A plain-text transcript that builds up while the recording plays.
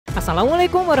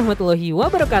Assalamualaikum warahmatullahi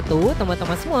wabarakatuh,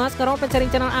 teman-teman semua. Sekarang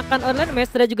Penyerang channel akan online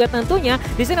match dan juga tentunya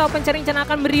di sini Penyerang channel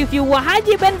akan mereview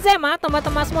Haji Benzema,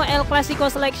 teman-teman semua, El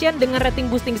Clasico Slecetion dengan rating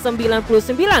boosting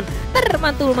 99.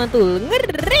 Termantul-mantul,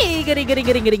 ngeri.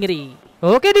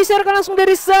 Oke, disiarkan langsung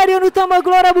dari Stadion Utama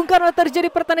Gelora Bung Karno. Terjadi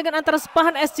pertandingan antara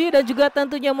Sepahan SC dan juga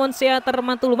tentunya Monsea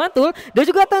termantul-mantul. Dan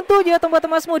juga tentunya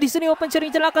teman-teman semua di sini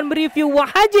Penyerang channel akan mereview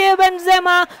Haji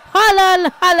Benzema halal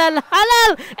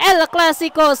El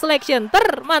Clasico Slecetion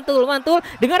termantul-mantul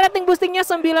dengan rating boostingnya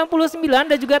 99.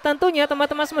 Dan juga tentunya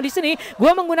teman-teman semua di sini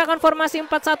gua menggunakan formasi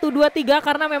 4-1-2-3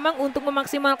 karena memang untuk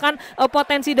memaksimalkan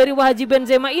potensi dari Haji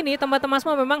Benzema ini, teman-teman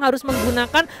semua memang harus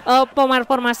menggunakan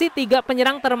formasi 3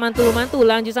 penyerang termantul-mantul.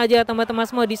 Lanjut saja teman-teman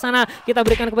semua, di sana kita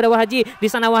berikan kepada Haji.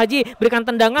 Di sana Haji berikan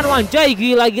tendangan, wanjai,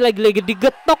 gila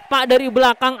digetok Pak dari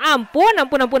belakang. Ampun.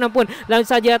 Lanjut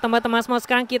saja teman-teman semua,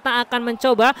 sekarang kita akan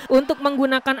mencoba untuk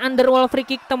menggunakan underwall free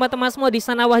kick teman-teman semua. Di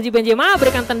sana Haji Benzema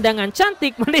berikan tendangan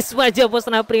cantik, manis wajah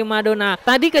Posna primadona.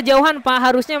 Tadi kejauhan Pak,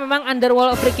 harusnya memang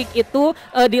underwall free kick itu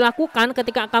dilakukan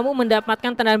ketika kamu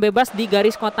mendapatkan tendangan bebas di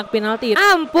garis kotak penalti.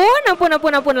 Ampun.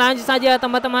 Lanjut saja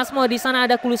teman-teman semua, di sana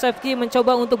ada Kulusevski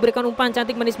mencoba untuk berikan umpan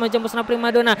cantik manis wajah Posna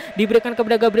primadona, diberikan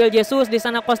kepada Gabriel Jesus. Di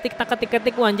sana Kostik tak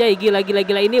ketik wanjai, gila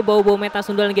ini bau meta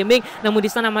sundulan gaming. Namun di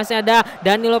sana masih ada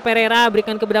Danilo Pereira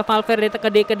berikan kepada Valverde,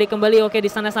 kede kembali. Oke, di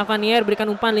sana Savanier berikan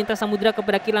umpan lintas samudra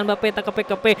kepada Kylian Mbappe, tak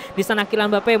kepe. Di sana Kylian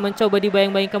Mbappe mencoba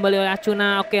dibayang-bayang kembali oleh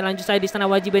Acuna. Oke, lanjut saya di sana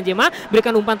Haji Benzema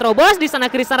berikan umpan terobos. Di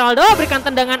sana Cristiano Ronaldo berikan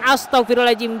tendangan,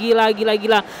 astagfirullahaladzim, gila.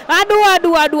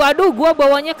 Aduh, gua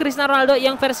bawanya Cristiano Ronaldo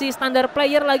yang versi standar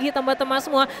player lagi teman-teman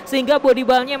semua, sehingga body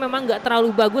ballnya memang nggak terlalu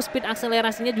bagus, speed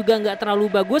akselerasinya juga nggak terlalu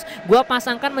bagus. Gua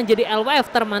pasangkan menjadi LWF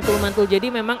termantul-mantul, jadi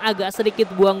memang agak sedikit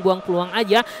buang-buang peluang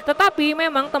aja. Tetapi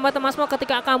memang teman-teman semua,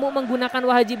 ketika kamu menggunakan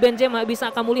Haji Benzema, bisa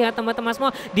kamu lihat teman-teman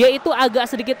semua, dia itu agak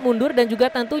sedikit mundur dan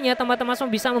juga tentunya teman-teman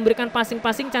semua bisa memberikan passing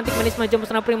cantik manis macam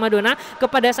Posna primadona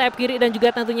kepada sayap kiri dan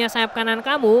juga tentunya sayap kanan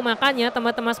kamu. Makanya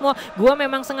teman-teman semua, gua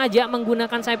memang sengaja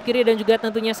menggunakan sayap kiri dan juga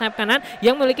tentunya sayap kanan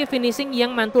yang memiliki finishing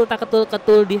yang mantul tak ketul.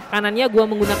 Di kanannya gua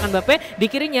menggunakan Mbappe, di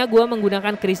kirinya gua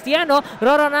menggunakan Cristiano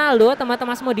Ronaldo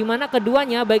teman-teman semua, di mana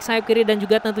keduanya baik sayap kiri dan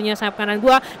juga tentunya sayap kanan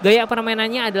gua gaya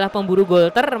permainannya adalah pemburu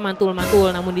gol termantul-mantul.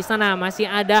 Namun di sana masih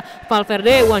ada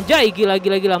Valverde, wanjai, gila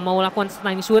mau lakukan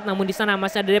sliding shoot. Namun di sana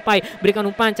masih ada Depay berikan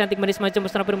umpan cantik manis macam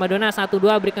Posna primadona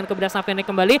 1-2 berikan kepada Savanier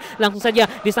kembali. Langsung saja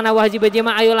di sana Haji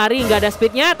Benzema, ayo lari, nggak ada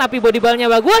speednya tapi body ballnya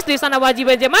bagus. Di sana Haji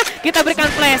Benzema kita berikan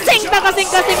flashing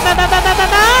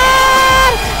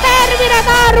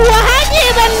Terminator Haji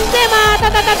Benzema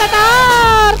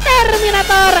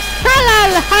Terminator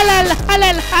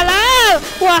halal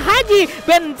Haji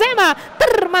Benzema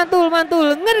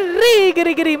termantul-mantul, ngeri.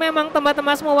 Memang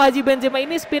teman-teman semua, Haji Benzema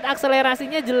ini speed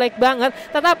akselerasinya jelek banget,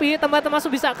 tetapi teman-teman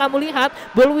semua bisa kamu lihat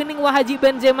ball winning Haji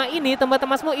Benzema ini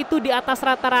teman-teman semua itu di atas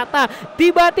rata-rata.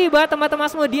 Tiba-tiba teman-teman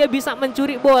semua dia bisa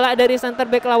mencuri bola dari center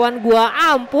back lawan gua.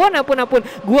 Ampun.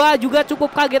 Gua juga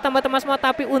cukup kaget teman-teman semua,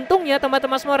 tapi untungnya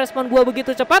teman-teman semua respon gua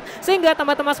begitu cepat sehingga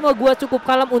teman-teman semua gua cukup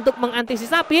kalem untuk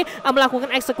mengantisipasi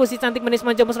melakukan eksekusi cantik manis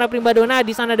macam Posna primadona.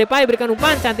 Di sana Depay berikan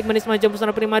umpan cantik manis macam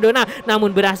Posna primadona, namun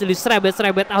berhasil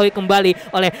diserebet ahoy kembali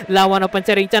oleh lawan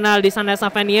Penyerang channel. Di sana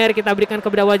Savanier kita berikan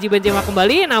kepada Haji Benzema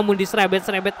kembali, namun diserebet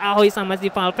ahoy sama si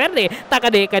Valverde, tak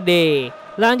kade.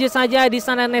 Lanjut saja di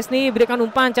sana Nesni berikan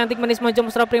umpan cantik manis macam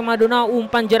Posna primadona,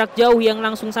 umpan jarak jauh yang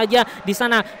langsung saja. Di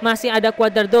sana masih ada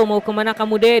Cuadrado, mau kemana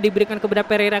kamu deh, diberikan kepada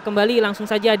Pereira kembali. Langsung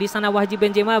saja di sana Haji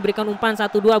Benzema berikan umpan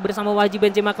 1-2 bersama Haji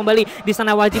Benzema kembali. Di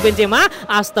sana Haji Benzema,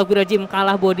 astagfirullahaladzim,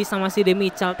 kalah body sama si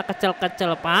Demichel, tak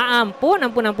kecil Pak. Ampun.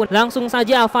 Langsung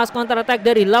saja fast counter attack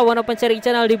dari lawan Penyerang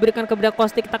channel diberikan kepada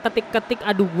Kostik, tak ketik.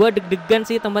 Aduh, gua deg-degan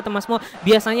sih teman-teman semua.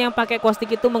 Biasanya yang pakai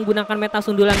Kostik itu menggunakan meta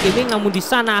sundulan gaming, namun di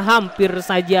sana hampir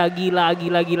saja, gila.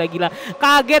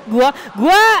 Kaget gua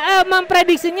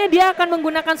memprediksinya dia akan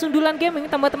menggunakan sundulan gaming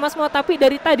teman-teman semua, tapi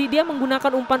dari tadi dia menggunakan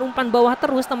umpan bawah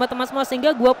terus teman-teman semua, sehingga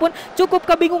gua pun cukup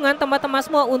kebingungan teman-teman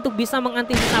semua untuk bisa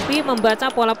mengantisipasi membaca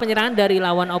pola penyerangan dari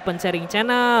lawan Penyerang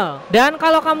channel. Dan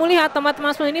kalau kamu lihat teman-teman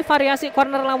semua, ini variasi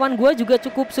corner lawan gua juga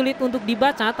cukup sulit untuk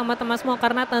dibaca teman-teman semua,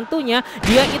 karena tentunya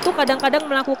dia itu kadang-kadang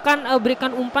melakukan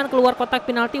berikan umpan keluar kotak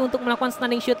penalti untuk melakukan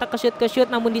standing shoot, tak ke shoot.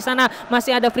 Namun di sana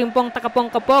masih ada Frimpong tak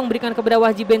kepong-kepong berikan kepada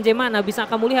Wahji Benzema. Nah, bisa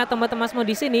kamu lihat teman-teman semua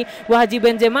di sini Wahji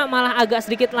Benzema malah agak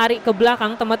sedikit lari ke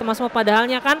belakang teman-teman semua,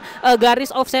 padahalnya kan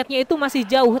garis offsetnya itu masih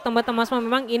jauh teman-teman semua.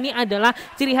 Memang ini adalah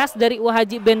ciri khas dari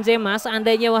Wahji Benzema.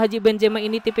 Seandainya Wahji Benzema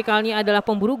ini tipikalnya adalah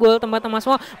pemburu gol teman-teman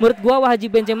semua, menurut gua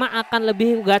Wahji Benzema akan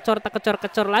lebih gacor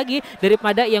kecor-kecor lagi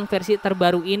daripada yang versi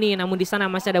terbaru ini. Namun di sana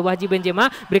masih ada Wahji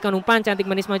Benzema berikan umpan cantik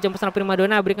manis macam pesona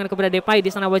primadona berikan kepada Depay.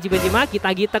 Di sana Wahji Benzema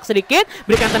kita gitak sedikit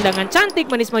berikan tendangan cantik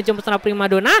manis macam pesona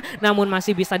primadona, namun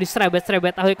masih bisa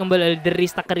diserebet-serebet ahoy kembali dari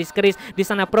tak keris-keris. Di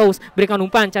sana Pros berikan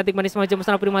umpan cantik manis macam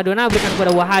pesona primadona berikan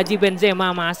kepada Wahji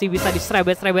Benzema, masih bisa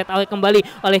diserebet-serebet ahoy kembali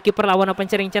oleh kiper lawan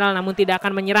Penyerang Channel, namun tidak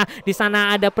akan menyerah. Di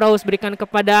sana ada Pros berikan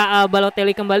kepada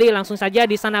Balotelli kembali, langsung saja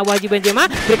di sana Wahji Benzema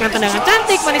berikan tendangan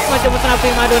cantik manis macam pesona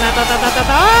primadona.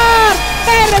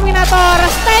 Terminator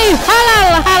stay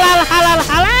halal.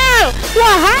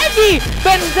 Wahji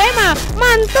Benzema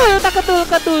mantul tak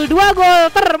ketul-ketul 2 gol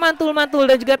termantul-mantul.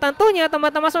 Dan juga tentunya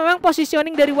teman-teman memang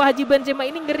positioning dari Wahji Benzema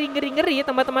ini ngeri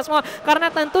teman-teman semua, karena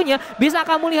tentunya bisa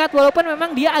kamu lihat walaupun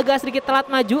memang dia agak sedikit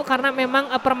telat maju karena memang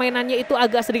permainannya itu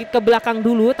agak sedikit ke belakang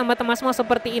dulu teman-teman semua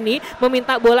seperti ini,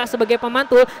 meminta bola sebagai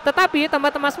pemantul, tetapi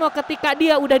teman-teman semua ketika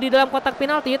dia udah di dalam kotak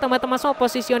penalti teman-teman semua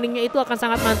positioningnya itu akan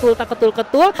sangat mantul tak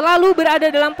ketul-ketul, lalu berada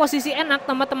dalam posisi enak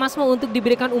teman-teman semua untuk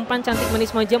diberikan umpan cantik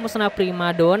manis manja pesona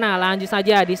primadona. Lanjut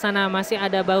saja di sana masih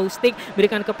ada bau stick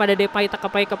berikan kepada Depay, tak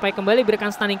kepai kembali berikan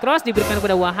stunning cross diberikan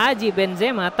kepada Wahji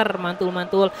Benzema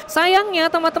termantul-mantul. Sayangnya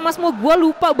teman-teman semua gua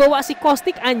lupa bawa si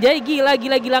Kostik, anjay gila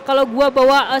kalau gua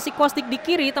bawa si Kostik di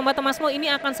kiri teman-teman semua ini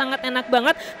akan sangat enak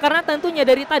banget, karena tentunya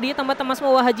dari tadi teman-teman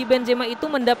semua Wahji Benzema itu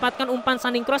mendapatkan umpan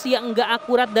stunning cross yang enggak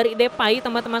akurat dari Depay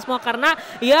teman-teman semua, karena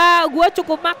ya gua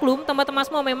cukup maklum teman-teman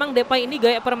semua memang Depay ini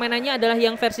gaya permainannya adalah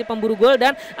yang versi pemburu gol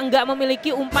dan enggak memiliki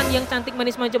umpan yang cantik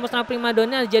manis macam pesona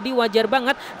primadona. Jadi wajar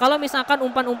banget kalau misalkan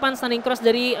umpan-umpan stunning cross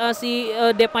dari si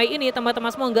Depay ini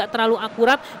teman-teman semua enggak terlalu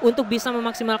akurat untuk bisa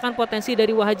memaksimalkan potensi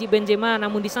dari Wahji Benzema.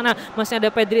 Namun di sana masih ada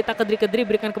Pedri tak kedri-kedri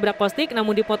berikan kepada Kostik,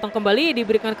 namun dipotong kembali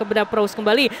diberikan kepada Pros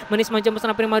kembali manis macam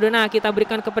pesona primadona kita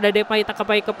berikan kepada Depay, tak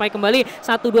kepai kembali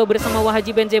 1-2 bersama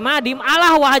Wahji Benzema.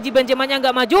 Alah Wahji Benzemanya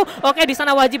nggak maju. Oke, di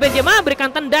sana Wahji Benzema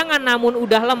berikan tendangan namun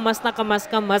udah lemas tak kemas.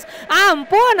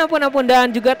 Ampun.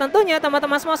 Dan juga tentunya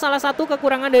teman-teman semua salah satu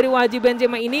kekurangan dari Wahji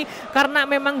Benzema ini karena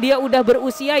memang dia udah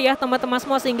berusia ya teman-teman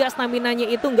semua, sehingga staminanya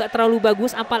itu nggak terlalu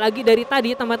bagus, apalagi dari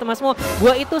tadi teman-teman semua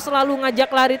gua itu selalu ngajak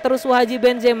lari terus Wahji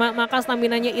Benzema, maka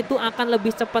staminanya itu akan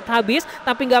lebih cepat habis.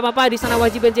 Tapi nggak apa-apa, di sana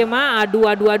Wahji Benzema aduh.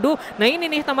 Nah ini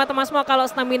nih teman-teman semua, kalau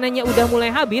staminanya udah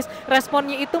mulai habis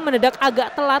responnya itu mendadak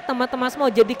agak telat teman-teman semua,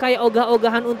 jadi kayak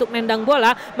ogah-ogahan untuk nendang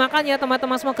bola. Makanya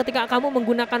teman-teman semua ketika kamu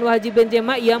menggunakan Wahji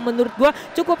Benzema ya menurut gua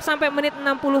cukup sampai menit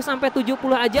 60 sampai 70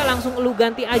 aja langsung lu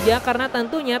ganti aja, karena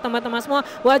tentunya teman-teman semua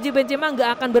Wahji Benzema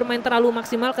nggak akan bermain terlalu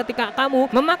maksimal ketika kamu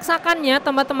memaksakannya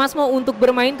teman-teman semua untuk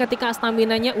bermain ketika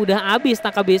staminanya udah habis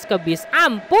tak habis.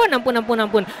 Ampun.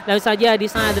 Lalu saja di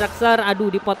sana Draxler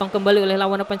dipotong kembali oleh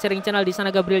lawan Penyerang Channel. Di sana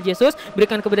Gabriel Jesus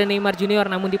berikan kepada Neymar Junior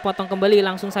namun dipotong kembali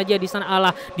langsung saja di sana.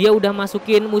 Allah, dia udah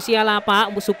masukin Musiala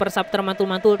pak super sub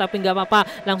termantul-mantul, tapi nggak apa-apa.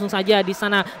 Langsung saja di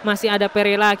sana masih ada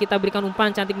Perela, kita berikan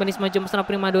umpan cantik manis macam pesona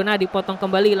primadona dipotong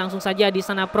kembali. Langsung saja di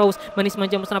sana Pros manis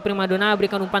macam pesona primadona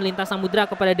berikan umpan lintas samudra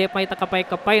kepada Depay, tak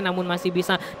kepai namun masih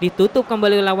bisa ditutup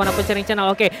kembali lawan Penyerang Channel.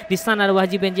 Oke, di sana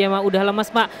Wahji Benzema udah lemas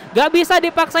pak, nggak bisa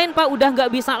dipaksain pak, udah nggak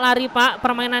bisa lari pak,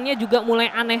 permainannya juga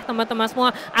mulai aneh teman-teman semua,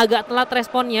 agak telat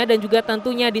responnya. Dan juga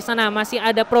tentunya di sana masih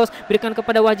ada Pros berikan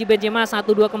kepada Wahji Benzema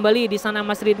 1-2 kembali. Di sana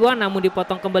Mas Ridwan namun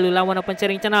dipotong kembali lawan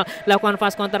Penyerang Channel, lakukan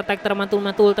fast counter attack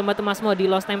termantul-mantul teman-teman semua. Di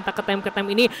lost time tak ke time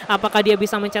ini apakah dia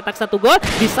bisa mencetak 1 gol?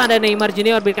 Di sana Neymar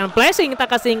Junior berikan flashing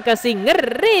tak kasing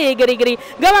ngeri.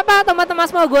 Gak apa-apa teman-teman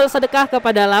semua, gol sedekah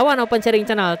kepada lawan Penyerang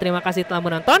Channel. Terima kasih telah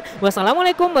menonton.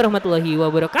 Wassalamualaikum warahmatullahi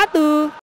wabarakatuh.